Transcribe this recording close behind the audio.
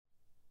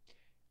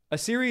A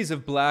series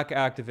of black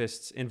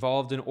activists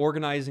involved in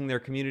organizing their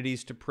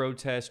communities to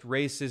protest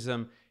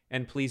racism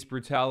and police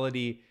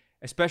brutality,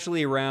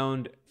 especially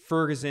around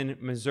Ferguson,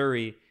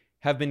 Missouri,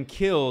 have been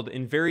killed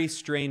in very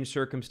strange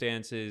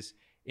circumstances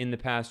in the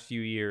past few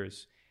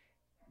years.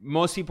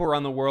 Most people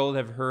around the world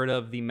have heard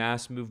of the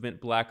mass movement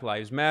Black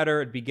Lives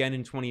Matter. It began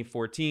in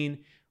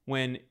 2014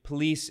 when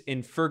police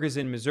in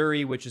Ferguson,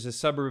 Missouri, which is a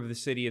suburb of the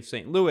city of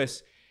St.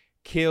 Louis,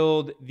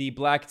 killed the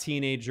black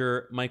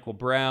teenager Michael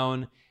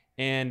Brown,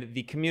 and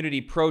the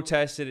community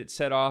protested. It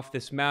set off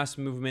this mass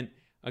movement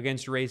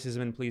against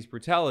racism and police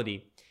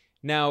brutality.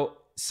 Now,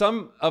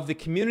 some of the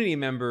community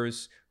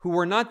members who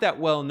were not that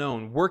well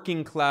known,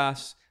 working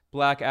class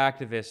black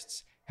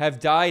activists, have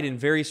died in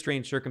very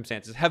strange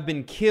circumstances, have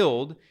been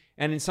killed,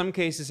 and in some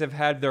cases have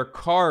had their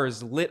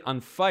cars lit on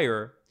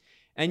fire,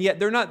 and yet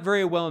they're not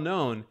very well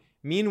known.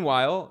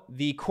 Meanwhile,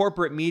 the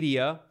corporate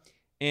media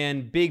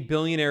and big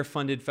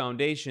billionaire-funded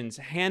foundations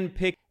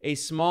handpicked a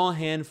small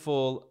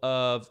handful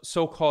of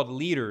so-called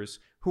leaders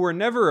who were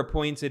never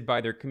appointed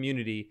by their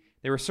community.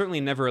 They were certainly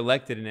never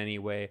elected in any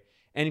way,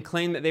 and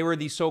claimed that they were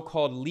the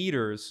so-called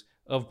leaders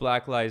of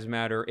Black Lives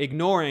Matter,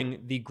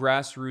 ignoring the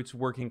grassroots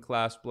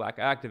working-class black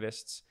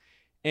activists.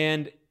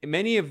 And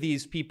many of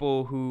these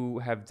people who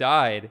have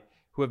died,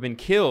 who have been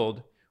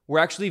killed, were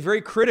actually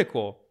very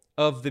critical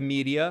of the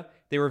media.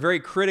 They were very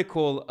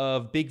critical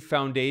of big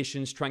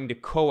foundations trying to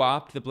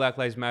co-opt the Black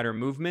Lives Matter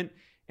movement.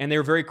 And they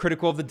were very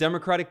critical of the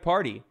Democratic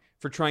Party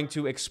for trying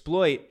to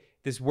exploit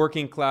this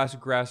working class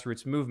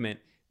grassroots movement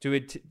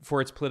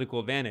for its political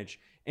advantage.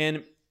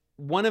 And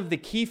one of the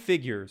key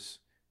figures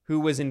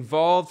who was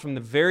involved from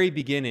the very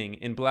beginning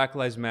in Black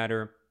Lives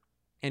Matter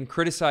and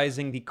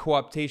criticizing the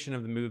co-optation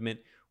of the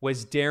movement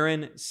was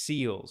Darren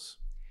Seals.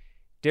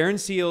 Darren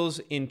Seals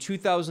in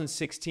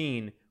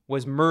 2016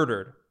 was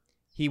murdered.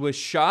 He was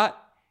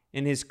shot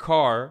in his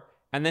car,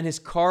 and then his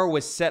car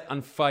was set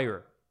on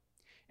fire.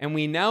 And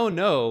we now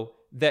know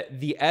that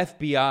the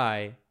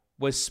FBI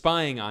was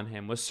spying on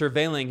him, was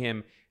surveilling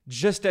him,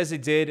 just as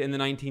it did in the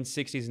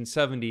 1960s and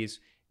 70s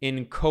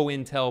in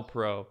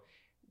COINTELPRO.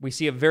 We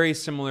see a very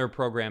similar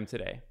program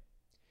today.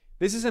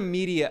 This is a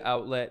media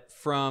outlet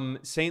from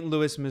St.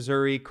 Louis,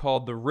 Missouri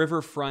called the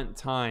Riverfront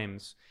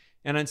Times.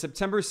 And on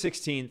September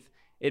 16th,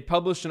 it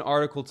published an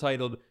article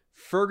titled,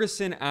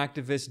 "Ferguson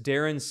activist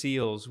Darren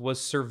Seals was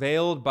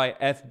surveilled by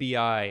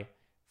FBI,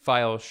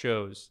 file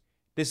shows."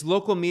 This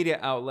local media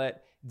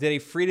outlet did a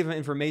Freedom of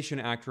Information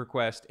Act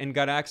request and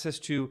got access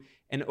to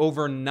an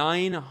over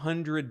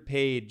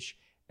 900-page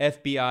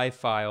FBI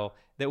file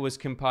that was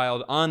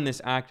compiled on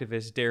this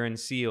activist, Darren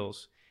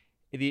Seals.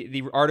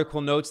 The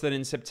article notes that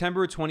in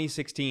September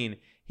 2016,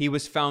 he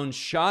was found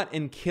shot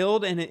and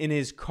killed in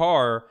his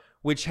car,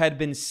 which had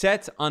been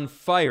set on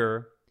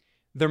fire.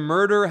 The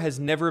murder has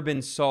never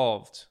been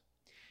solved.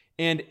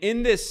 And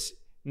in this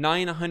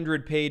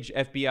 900-page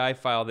FBI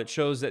file that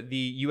shows that the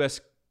U.S.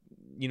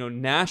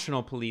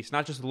 national police,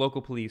 not just the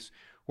local police,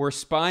 were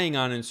spying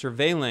on and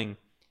surveilling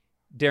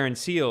Darren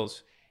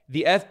Seals,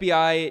 the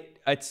FBI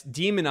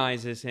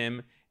demonizes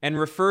him and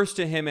refers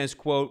to him as,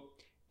 quote,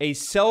 "a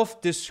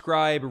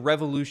self-described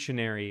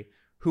revolutionary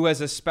who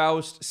has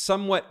espoused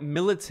somewhat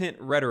militant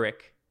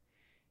rhetoric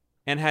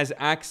and has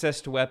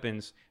access to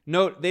weapons."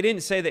 Note, they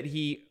didn't say that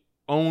he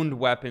owned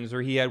weapons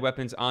or he had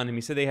weapons on him.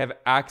 He said they have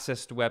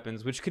access to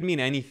weapons, which could mean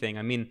anything.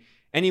 I mean,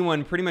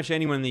 pretty much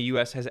anyone in the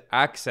U.S. has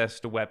access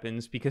to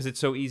weapons because it's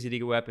so easy to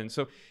get weapons.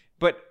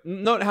 But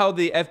note how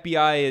the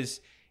FBI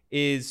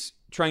is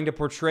trying to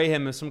portray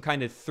him as some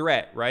kind of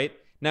threat, right?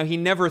 Now, he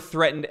never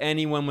threatened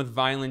anyone with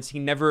violence. He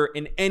never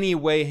in any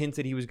way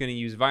hinted he was going to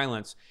use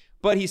violence.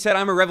 But he said,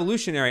 "I'm a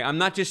revolutionary. I'm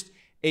not just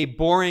a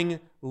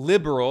boring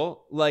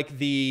liberal like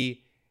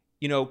the,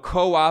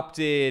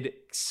 co-opted,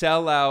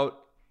 sellout,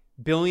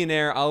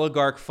 billionaire,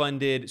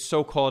 oligarch-funded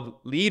so-called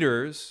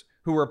leaders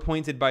who were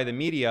appointed by the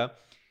media."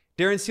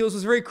 Darren Seals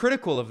was very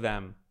critical of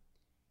them.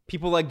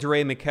 People like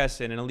DeRay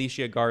McKesson and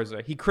Alicia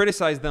Garza. He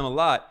criticized them a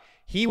lot.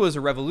 He was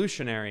a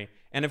revolutionary.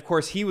 And of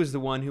course, he was the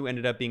one who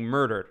ended up being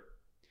murdered.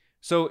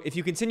 So if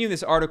you continue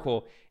this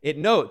article, it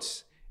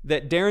notes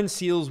that Darren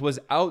Seals was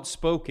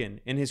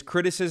outspoken in his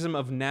criticism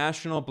of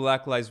national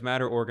Black Lives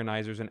Matter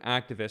organizers and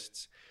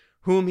activists,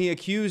 whom he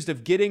accused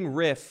of getting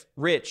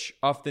rich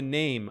off the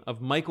name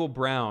of Michael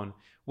Brown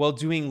while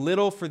doing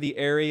little for the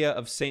area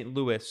of St.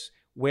 Louis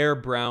where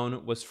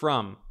Brown was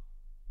from.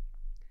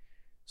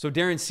 So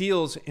Darren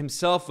Seals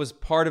himself was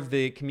part of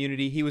the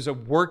community. He was a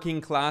working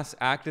class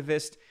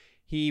activist.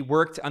 He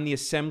worked on the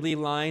assembly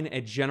line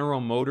at General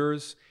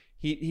Motors.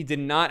 He did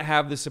not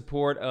have the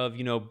support of,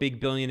 big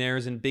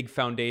billionaires and big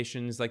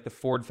foundations like the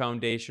Ford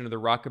Foundation or the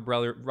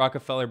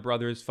Rockefeller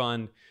Brothers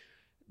Fund,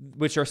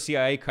 which are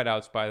CIA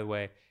cutouts, by the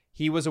way.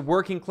 He was a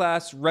working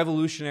class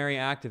revolutionary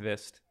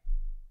activist.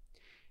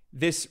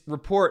 This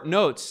report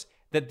notes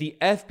that the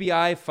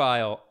FBI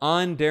file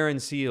on Darren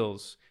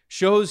Seals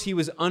shows he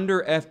was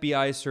under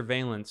FBI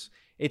surveillance.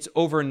 It's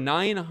over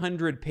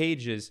 900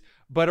 pages,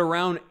 but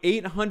around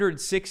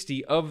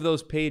 860 of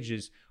those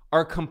pages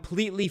are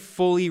completely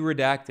fully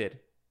redacted.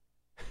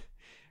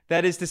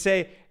 That is to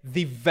say,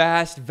 the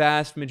vast,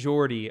 vast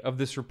majority of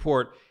this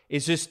report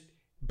is just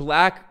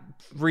black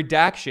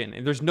redaction,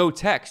 and there's no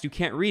text. You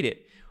can't read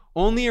it.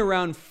 Only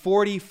around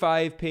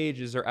 45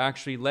 pages are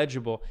actually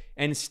legible,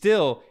 and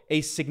still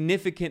a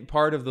significant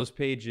part of those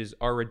pages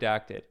are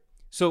redacted.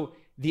 So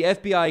the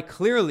FBI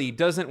clearly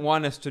doesn't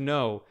want us to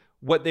know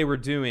what they were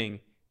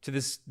doing to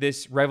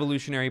this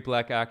revolutionary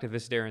black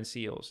activist, Darren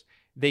Seals.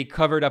 They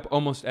covered up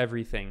almost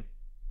everything.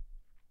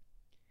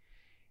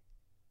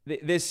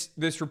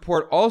 This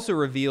report also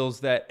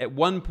reveals that at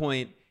one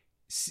point,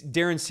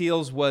 Darren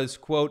Seals was,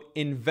 quote,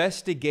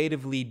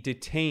 investigatively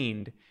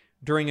detained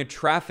during a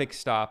traffic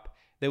stop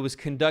that was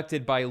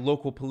conducted by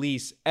local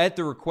police at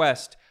the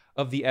request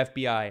of the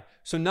FBI.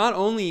 So not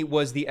only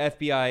was the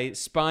FBI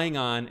spying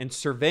on and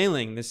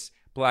surveilling this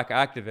black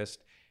activist,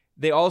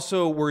 they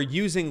also were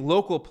using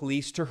local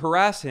police to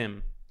harass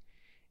him.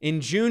 In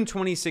June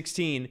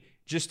 2016,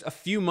 just a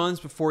few months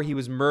before he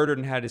was murdered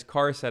and had his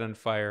car set on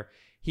fire,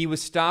 he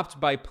was stopped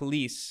by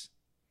police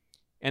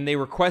and they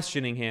were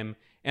questioning him.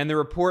 And the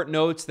report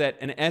notes that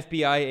an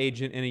FBI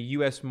agent and a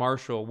U.S.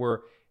 Marshal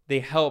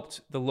they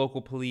helped the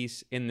local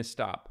police in the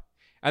stop.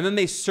 And then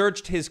they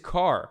searched his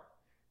car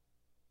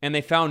and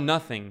they found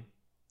nothing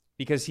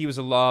because he was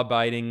a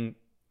law-abiding,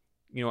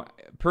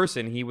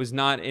 person. He was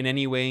not in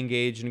any way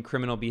engaged in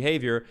criminal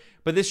behavior.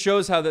 But this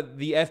shows how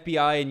the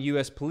FBI and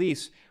U.S.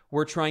 police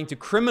were trying to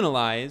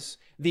criminalize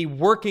the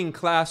working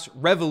class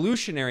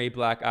revolutionary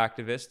black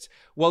activists,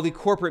 while the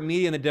corporate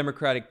media and the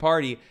Democratic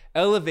Party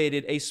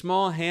elevated a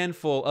small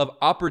handful of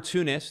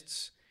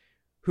opportunists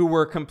who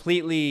were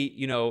completely,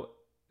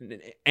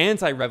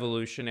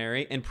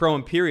 anti-revolutionary and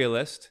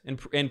pro-imperialist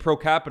and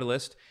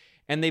pro-capitalist,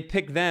 and they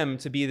picked them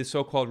to be the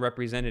so-called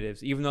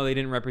representatives, even though they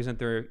didn't represent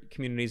their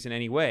communities in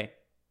any way.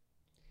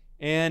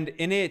 And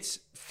in its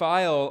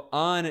file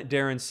on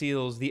Darren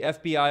Seals, the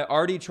FBI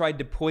already tried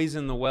to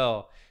poison the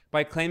well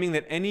by claiming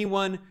that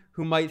anyone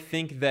who might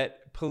think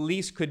that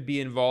police could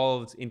be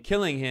involved in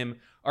killing him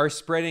are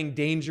spreading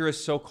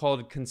dangerous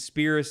so-called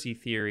conspiracy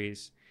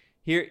theories.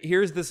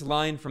 Here's this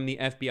line from the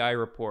FBI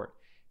report,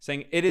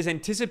 saying, "It is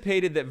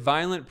anticipated that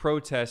violent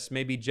protests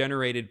may be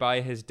generated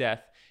by his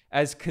death,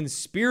 as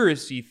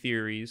conspiracy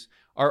theories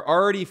are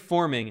already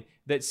forming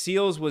that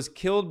Seals was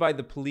killed by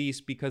the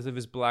police because of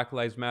his Black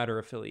Lives Matter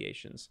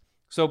affiliations."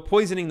 So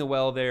poisoning the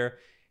well there,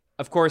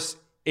 of course,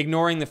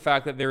 ignoring the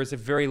fact that there is a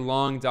very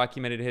long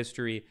documented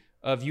history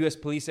of U.S.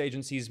 police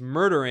agencies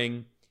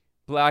murdering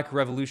black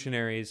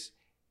revolutionaries,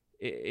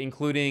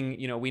 including,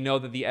 we know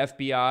that the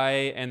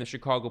FBI and the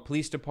Chicago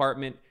Police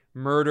Department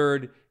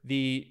murdered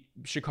the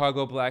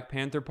Chicago Black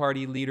Panther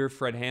Party leader,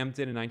 Fred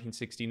Hampton, in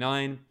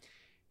 1969.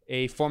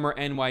 A former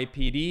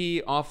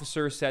NYPD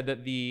officer said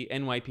that the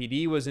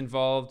NYPD was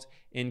involved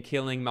in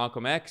killing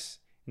Malcolm X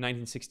in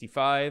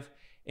 1965.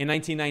 In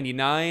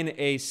 1999,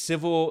 a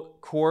civil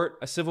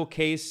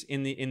case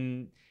in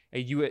the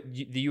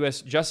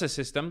U.S. justice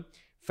system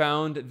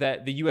found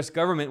that the U.S.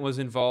 government was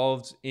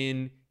involved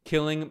in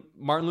killing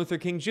Martin Luther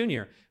King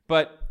Jr.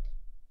 But,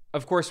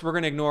 of course, we're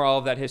going to ignore all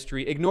of that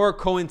history. Ignore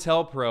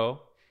COINTELPRO,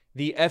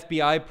 the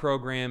FBI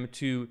program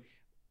to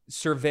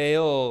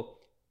surveil,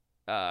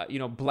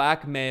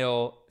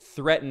 blackmail,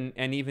 threaten,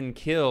 and even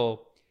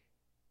kill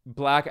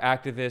black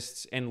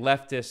activists and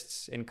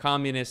leftists and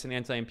communists and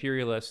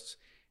anti-imperialists.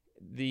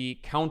 The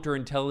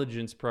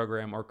counterintelligence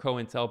program, or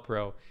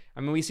COINTELPRO. I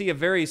mean, we see a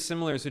very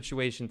similar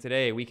situation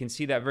today. We can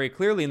see that very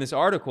clearly in this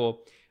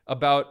article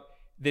about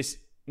this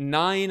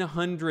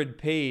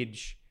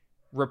 900-page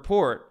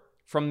report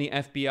from the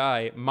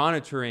FBI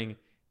monitoring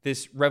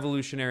this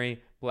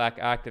revolutionary black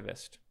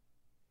activist.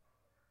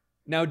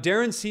 Now,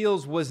 Darren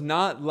Seals was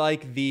not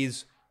like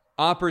these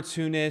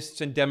opportunists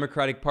and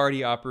Democratic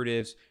Party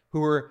operatives who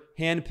were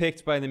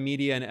handpicked by the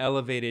media and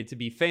elevated to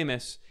be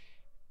famous.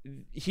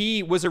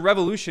 He was a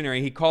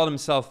revolutionary. He called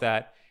himself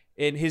that.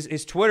 In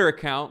his Twitter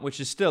account,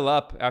 which is still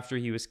up after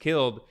he was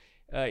killed,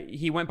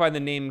 he went by the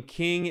name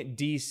King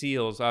D.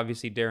 Seals,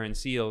 obviously Darren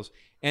Seals.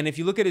 And if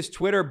you look at his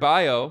Twitter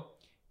bio,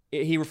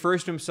 he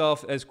refers to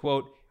himself as,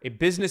 quote, a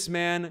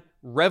businessman,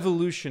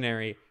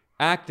 revolutionary,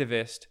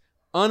 activist,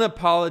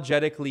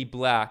 unapologetically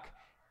black,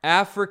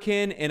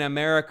 African in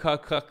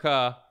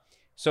America,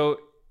 So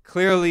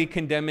clearly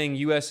condemning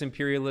U.S.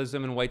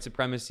 imperialism and white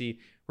supremacy,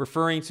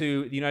 referring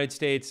to the United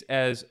States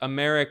as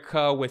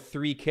America with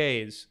 3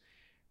 Ks.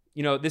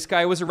 This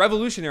guy was a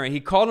revolutionary. He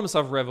called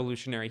himself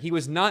revolutionary. He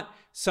was not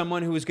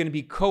someone who was going to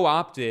be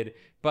co-opted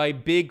by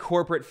big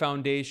corporate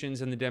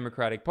foundations in the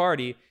Democratic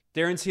Party.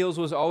 Darren Seals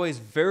was always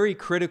very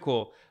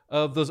critical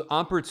of those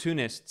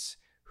opportunists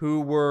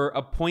who were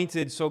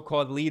appointed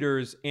so-called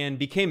leaders and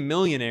became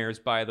millionaires,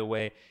 by the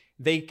way.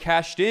 They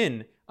cashed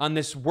in on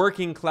this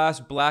working class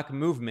black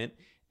movement,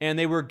 and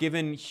they were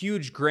given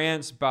huge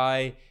grants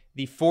by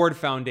the Ford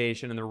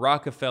Foundation and the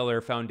Rockefeller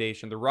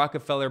Foundation, the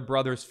Rockefeller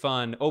Brothers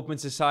Fund, Open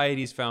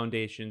Societies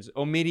Foundations,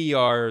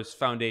 Omidyar's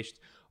Foundation,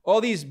 all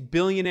these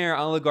billionaire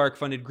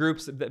oligarch-funded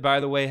groups that, by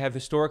the way, have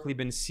historically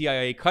been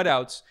CIA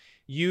cutouts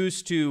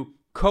used to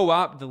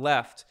co-opt the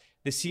left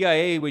the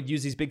CIA would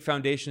use these big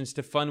foundations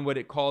to fund what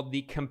it called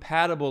the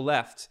compatible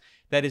left.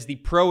 That is the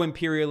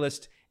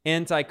pro-imperialist,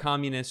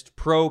 anti-communist,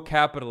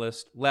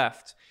 pro-capitalist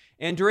left.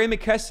 And DeRay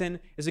McKesson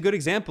is a good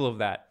example of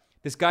that.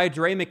 This guy,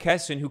 DeRay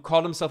McKesson, who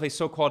called himself a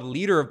so-called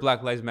leader of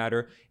Black Lives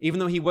Matter, even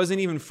though he wasn't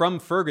even from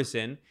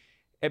Ferguson,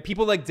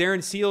 people like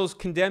Darren Seals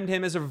condemned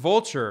him as a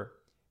vulture,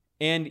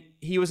 and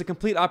he was a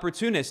complete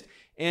opportunist.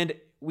 And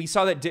we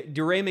saw that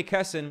DeRay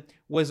McKesson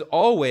was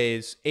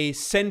always a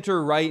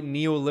center-right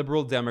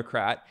neoliberal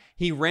Democrat.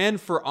 He ran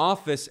for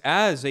office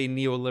as a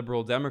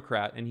neoliberal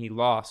Democrat, and he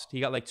lost. He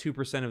got like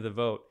 2% of the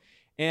vote.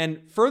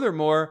 And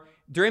furthermore,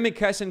 DeRay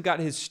McKesson got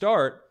his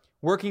start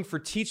working for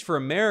Teach for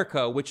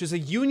America, which is a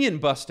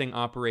union-busting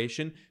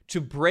operation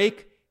to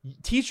break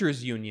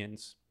teachers'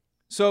 unions.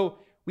 So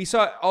we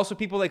saw also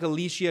people like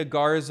Alicia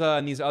Garza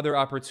and these other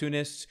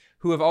opportunists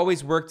who have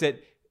always worked at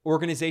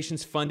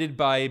organizations funded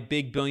by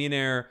big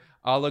billionaire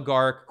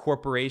oligarch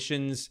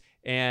corporations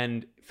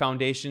and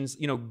foundations,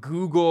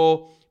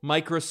 Google,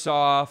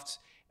 Microsoft,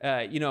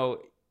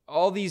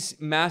 all these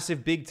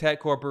massive big tech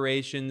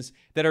corporations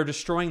that are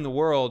destroying the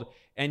world.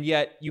 And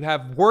yet you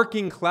have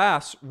working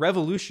class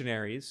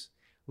revolutionaries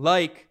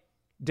like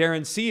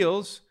Darren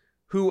Seals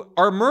who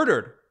are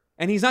murdered.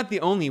 And he's not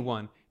the only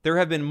one. There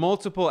have been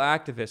multiple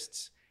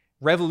activists,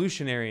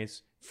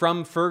 revolutionaries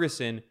from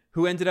Ferguson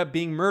who ended up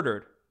being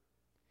murdered.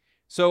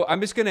 So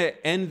I'm just going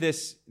to end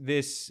this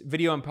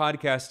video and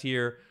podcast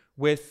here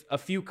with a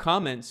few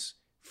comments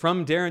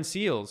from Darren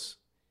Seals.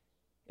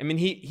 I mean,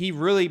 he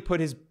really put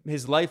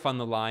his life on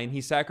the line.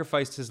 He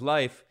sacrificed his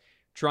life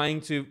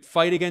trying to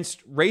fight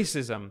against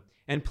racism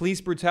and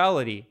police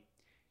brutality.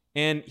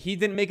 And he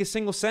didn't make a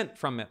single cent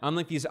from it,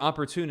 unlike these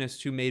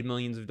opportunists who made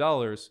millions of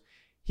dollars.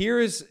 Here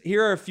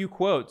are a few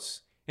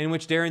quotes in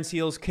which Darren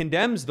Seals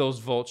condemns those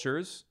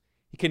vultures.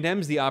 He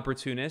condemns the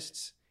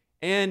opportunists.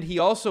 And he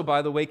also,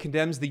 by the way,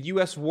 condemns the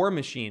U.S. war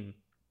machine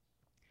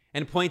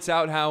and points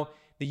out how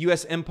the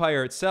U.S.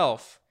 empire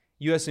itself,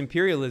 U.S.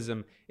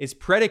 imperialism, is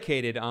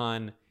predicated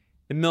on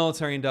the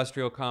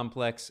military-industrial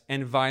complex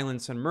and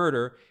violence and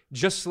murder,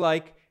 just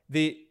like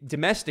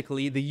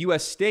domestically, the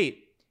U.S.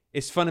 state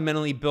is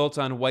fundamentally built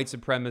on white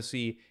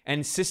supremacy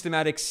and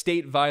systematic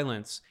state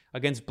violence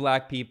against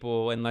black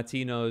people and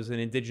Latinos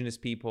and indigenous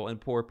people and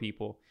poor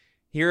people.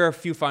 Here are a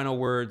few final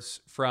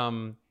words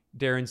from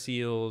Darren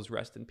Seals.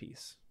 Rest in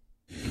peace.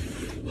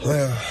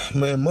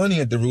 Man,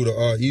 money at the root of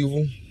all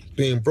evil.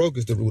 Being broke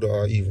is the root of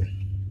all evil.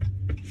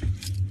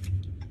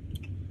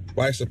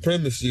 White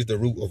supremacy is the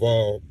root of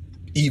all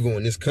evil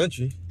in this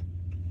country.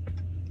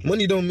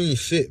 Money don't mean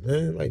shit,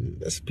 man. Like,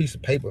 that's a piece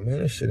of paper, man.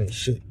 That shit ain't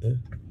shit,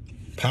 man.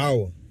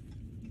 Power.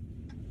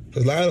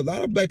 Because a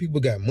lot of black people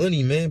got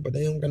money, man, but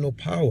they don't got no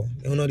power.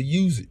 They don't know how to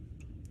use it.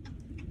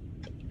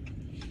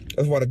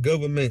 That's why the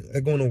government,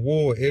 they're going to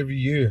war every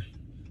year.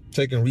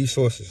 Taking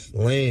resources,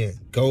 land,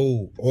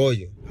 gold, oil.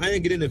 I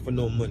ain't getting in for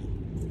no money.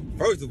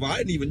 First of all, I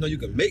didn't even know you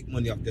could make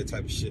money off that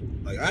type of shit.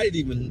 Like, I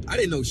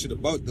didn't know shit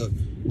about the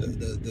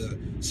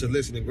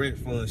soliciting grant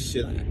fund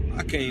shit.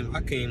 I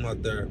came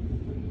out there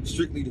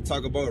strictly to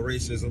talk about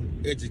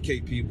racism,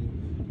 educate people,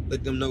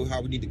 let them know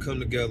how we need to come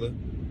together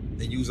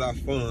and use our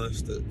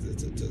funds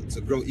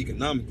to grow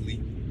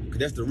economically. Cause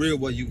that's the real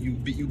way. You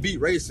beat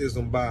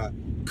racism by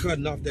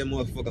cutting off that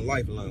motherfucking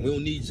lifeline. We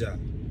don't need y'all.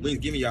 We ain't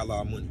giving y'all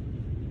our money.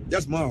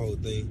 That's my whole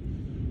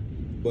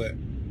thing. But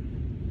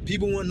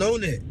people want to know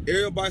that.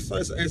 Everybody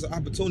starts as an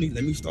opportunity.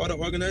 Let me start an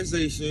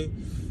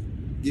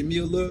organization. Give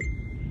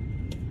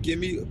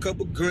me a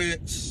couple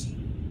grants.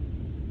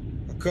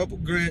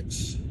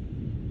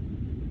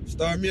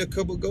 Start me a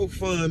couple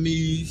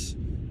GoFundMe's.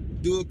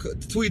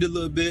 Tweet a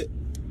little bit.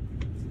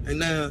 And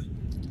now,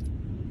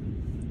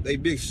 they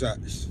big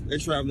shots. They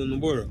traveling the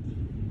world.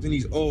 Then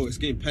these oils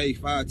getting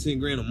paid 5-10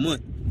 grand a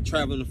month.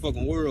 Traveling the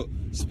fucking world.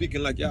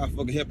 Speaking like y'all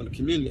fucking helping the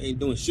community, ain't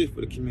doing shit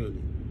for the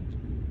community.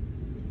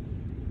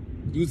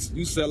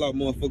 You sell out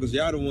motherfuckers.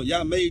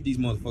 Y'all made these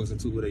motherfuckers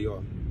into who they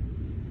are.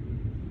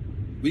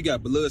 We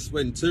got blood,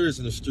 sweat, and tears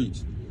in the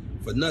streets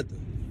for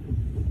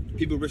nothing.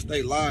 People risked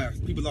their lives.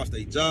 People lost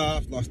their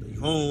jobs, lost their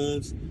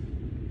homes.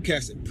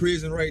 Cats in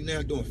prison right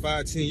now doing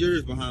 5-10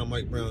 years behind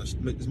Mike Brown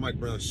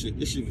shit.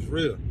 This shit was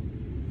real.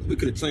 We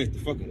could have changed the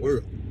fucking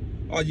world.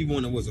 All you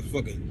wanted was a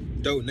fucking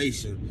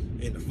donation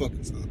and a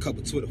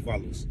couple Twitter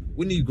followers.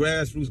 We need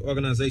grassroots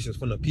organizations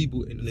from the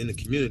people in the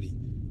community.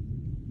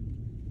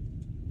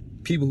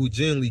 People who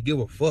genuinely give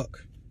a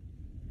fuck.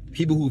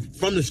 People who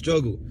from the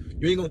struggle.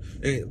 You ain't gonna,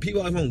 and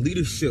people out on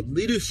leadership.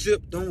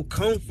 Leadership don't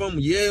come from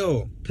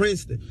Yale,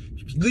 Princeton.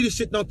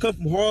 Leadership don't come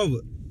from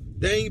Harvard.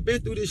 They ain't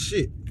been through this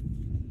shit.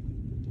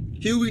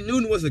 Huey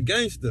Newton was a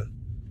gangster.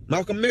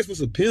 Malcolm X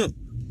was a pimp.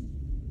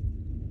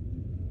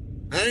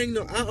 I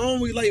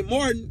don't really like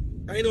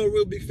Martin. I ain't no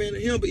real big fan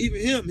of him, but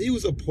even him, he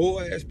was a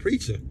poor ass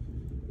preacher.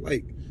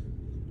 Like,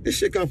 this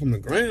shit come from the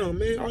ground,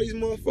 man. All these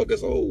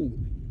motherfuckers old.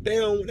 They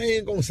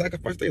ain't gonna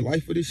sacrifice their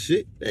life for this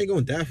shit. They ain't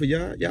gonna die for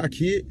y'all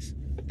kids.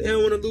 They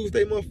don't wanna lose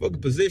their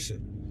motherfucking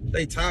position.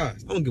 They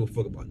ties. I don't give a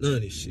fuck about none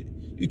of this shit.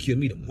 You kill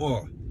me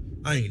tomorrow,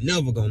 I ain't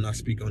never gonna not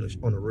speak on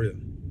the real.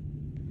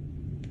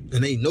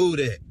 And they know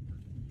that.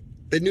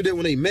 They knew that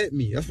when they met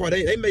me. That's why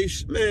they made,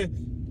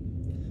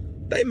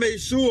 man, they made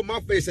sure my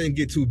face ain't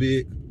get too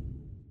big.